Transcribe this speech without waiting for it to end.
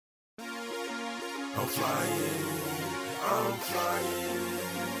I'm flying, I'm flying,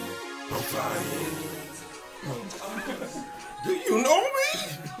 I'm flying. Do you know me?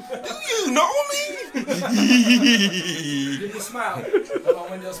 Do you know me? Give me a smile. Come on,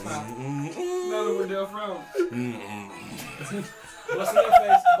 Wendell, smile. Another Wendell frown. Bust in their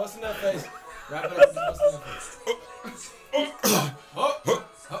face, bust in their face. Wrap it up, bust in their face.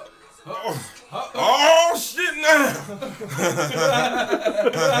 Oh shit now!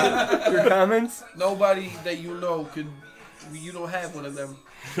 Your comments? Nobody that you know could. You don't have one of them.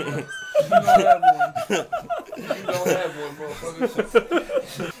 You don't have one. You don't have one,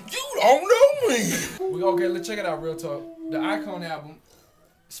 motherfucker. You don't know me. Okay, let's check it out. Real talk. The Icon album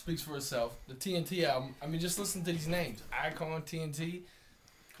speaks for itself. The TNT album. I mean, just listen to these names. Icon, TNT.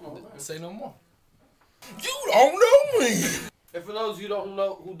 Come on, man. Say no more. You don't know me. And for those who don't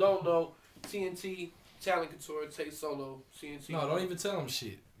know, TNT, Talent Couture, Tayse Solo, CNT. No, don't even tell them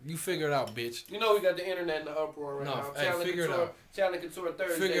shit. You figure it out, bitch. You know we got the internet in the uproar right now. Hey, figure it out. Talent Couture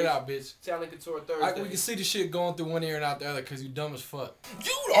Thursday. Figure it out, bitch. Talent Couture Thursday. We can see the shit going through one ear and out the other because you dumb as fuck.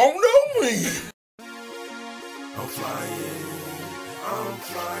 You don't know me. I'm flying, I'm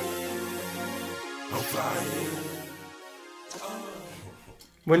flying, I'm flying.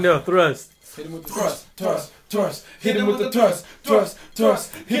 Window, thrust. Hit him with the thrust, thrust. Hit him with the thrust.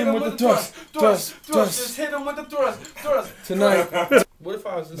 Hit him with the thrust. Just hit him with the thrust. Tonight. What if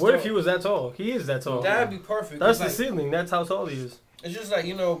I was this What tall? if he was that tall? He is that tall. That'd be perfect. That's the like, ceiling. That's how tall he is. It's just like,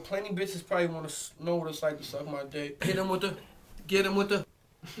 you know, plenty bitches probably want to know what it's like to suck my dick. Hit him with the, get him with the.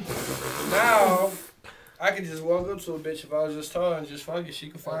 Now, I could just walk up to a bitch if I was just tall and just fuck it. She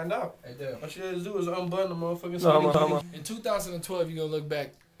could find out. Hey, damn. All she has to do is unbutton the motherfucking No, In 2012, you're going to look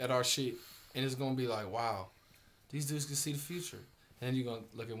back at our shit, and it's going to be like, wow, these dudes can see the future. And then you're going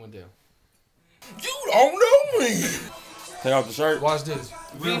to look at Wendell. You don't know me. Take off the shirt. Watch this.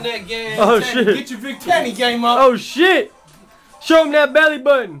 V-neck game. Oh shit. Get your Big Tanny game up. Oh shit. Show him that belly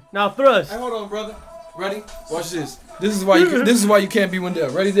button. Now thrust. Hey, hold on, brother. Ready? Watch this. This is why you can't be Wendell.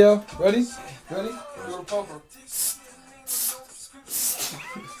 Ready, Dale? Ready? Ready? Go to poker.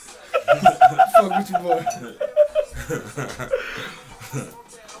 Fuck with you, boy.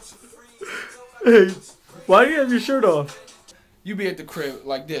 Hey, why do you have your shirt off? You be at the crib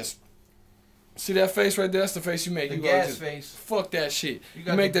like this. See that face right there? That's the face you make. The You gas just, face. Fuck that shit. You You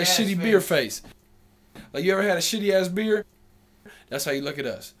got make the that gas shitty face. beer face. Like you ever had a shitty ass beer? That's how you look at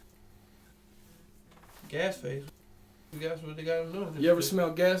us. Gas face. That's what they got to do. You ever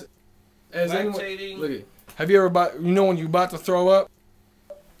smell gas? As anyone, Lactating. look it. Have you ever you know when you about to throw up?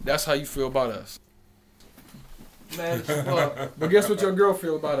 That's how you feel about us. Mad as fuck. But guess what your girl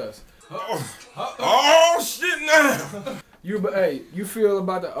feel about us? Oh shit now. You feel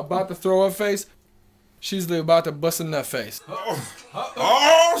about to throw up face? She's about to bust a nut face.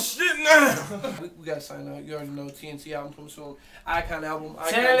 Oh shit now. We got to sign out. You already know TNT album coming soon. Icon album.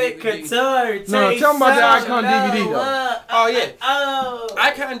 Talent DVD. Couture. No, tell 'em about the Icon DVD though. Oh yeah.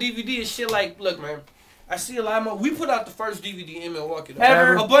 Icon DVD is shit like, look man. I see a lot more. We put out the first DVD in Milwaukee though.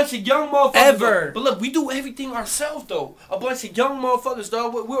 Ever. A bunch of young motherfuckers. Ever. Though. But look, we do everything ourselves though. A bunch of young motherfuckers though.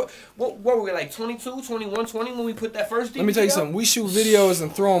 What were we like 22, 21, 20 when we put that first DVD Let me tell you out? something. We shoot videos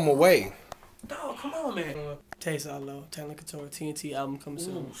and throw them away. Dog, come on man. Tayse Solo, Talent Couture, TNT album coming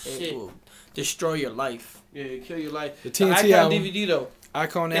soon. Ooh, It shit. will destroy your life. Yeah, kill your life. The TNT Icon album. DVD though.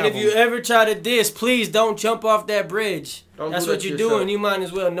 Icon And album. if you ever try to diss, please don't jump off that bridge. Don't That's do that what to you're yourself. doing. You might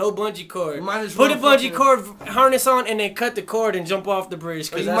as well no bungee cord. You might as Put a well bungee cord harness on and then cut the cord and jump off the bridge.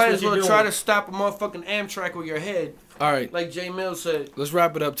 Or Cause you that's might what as you're well doing. try to stop a motherfucking Amtrak with your head, All right, like Jay Mills said. let's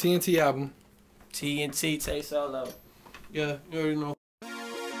wrap it up. TNT album. TNT Tayse Solo. Yeah, you already know.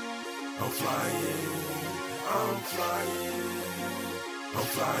 I'm flying, I'm flying, I'm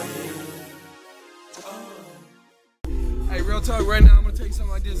flying. Hey, real talk right now, I'm gonna tell you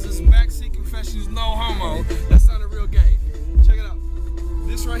something like this. This is Backseat Confessions, no homo. That sounded real gay. Check it out.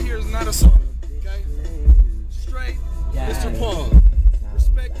 This right here is not a song, okay? Straight, Mr. Paul.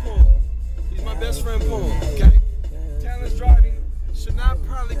 Respect Paul. He's my best friend Paul, okay? Talent's driving, should not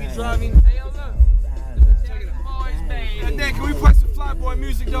probably be driving. Hey, yo, look. Check it out. Hey, Dan, can we play some Flyboy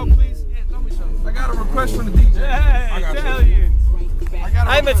music though, please? Yeah, throw me some. I got a request from the DJ. Hey, Italian.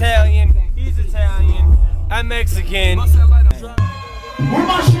 I'm Italian. He's Italian. I'm Mexican. Bust that light up. Where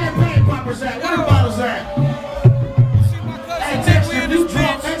my champagne poppers at? Where the bottles at? Hey, Dexter, if you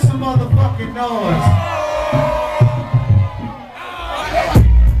drunk, make some motherfucking noise.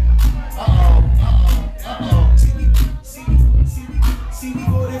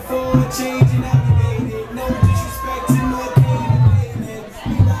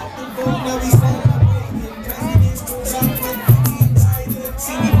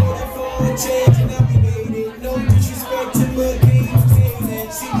 Changing up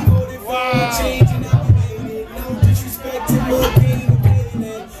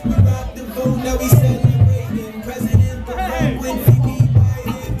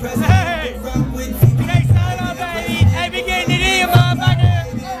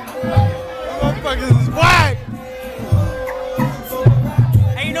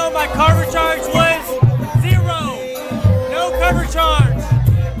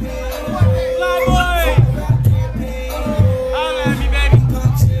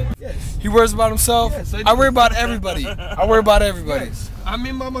worries about himself? Yes, I worry about everybody. I worry about everybody. Yes, I'm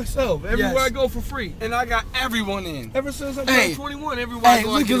in by myself. Everywhere I go for free. And I got everyone in. Ever since I turned 21, everywhere I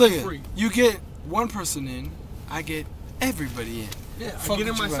go, I get it for free. You get one person in, I get everybody in. Yeah, I get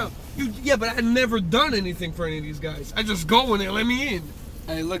in myself. Yeah, but I never done anything for any of these guys. I just go in there, let me in.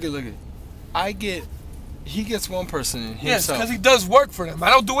 Hey, look at. He gets one person in himself. Yes, because he does work for them.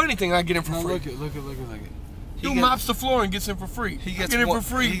 I don't do anything. I get in for free. Look at. He mops the floor and gets in for free. He gets in for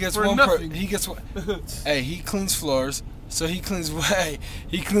free. He gets for one. nothing. He gets one. Hey, he cleans floors. So he cleans. Hey,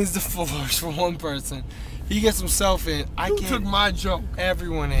 he cleans the floors for one person. He gets himself in. You took my joke.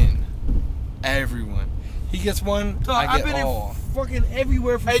 Everyone in. Everyone. He gets one. So I get I've been all. in fucking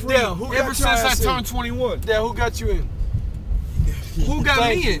everywhere for free. Dale, ever since I turned 21. Dale, who got you in? Who got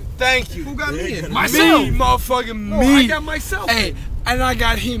me in? Thank you. Who got me in? Myself. Me, motherfucking no, me. I got myself in. Hey, and I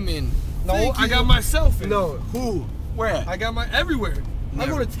got him in. No, I got myself in. No, who? Where? I got my everywhere.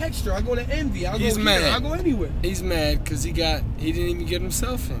 Never. I go to Texture. I go to Envy. I go He's here. mad. I go anywhere. He's mad because he didn't even get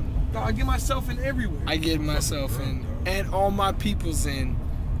himself in. No, I get myself in everywhere. I get myself in, and all my people's in,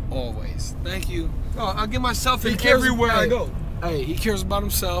 always. Thank you. No, I get myself in cares everywhere I go. Hey, he cares about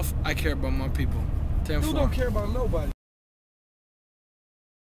himself. I care about my people. 10-4. You don't care about nobody.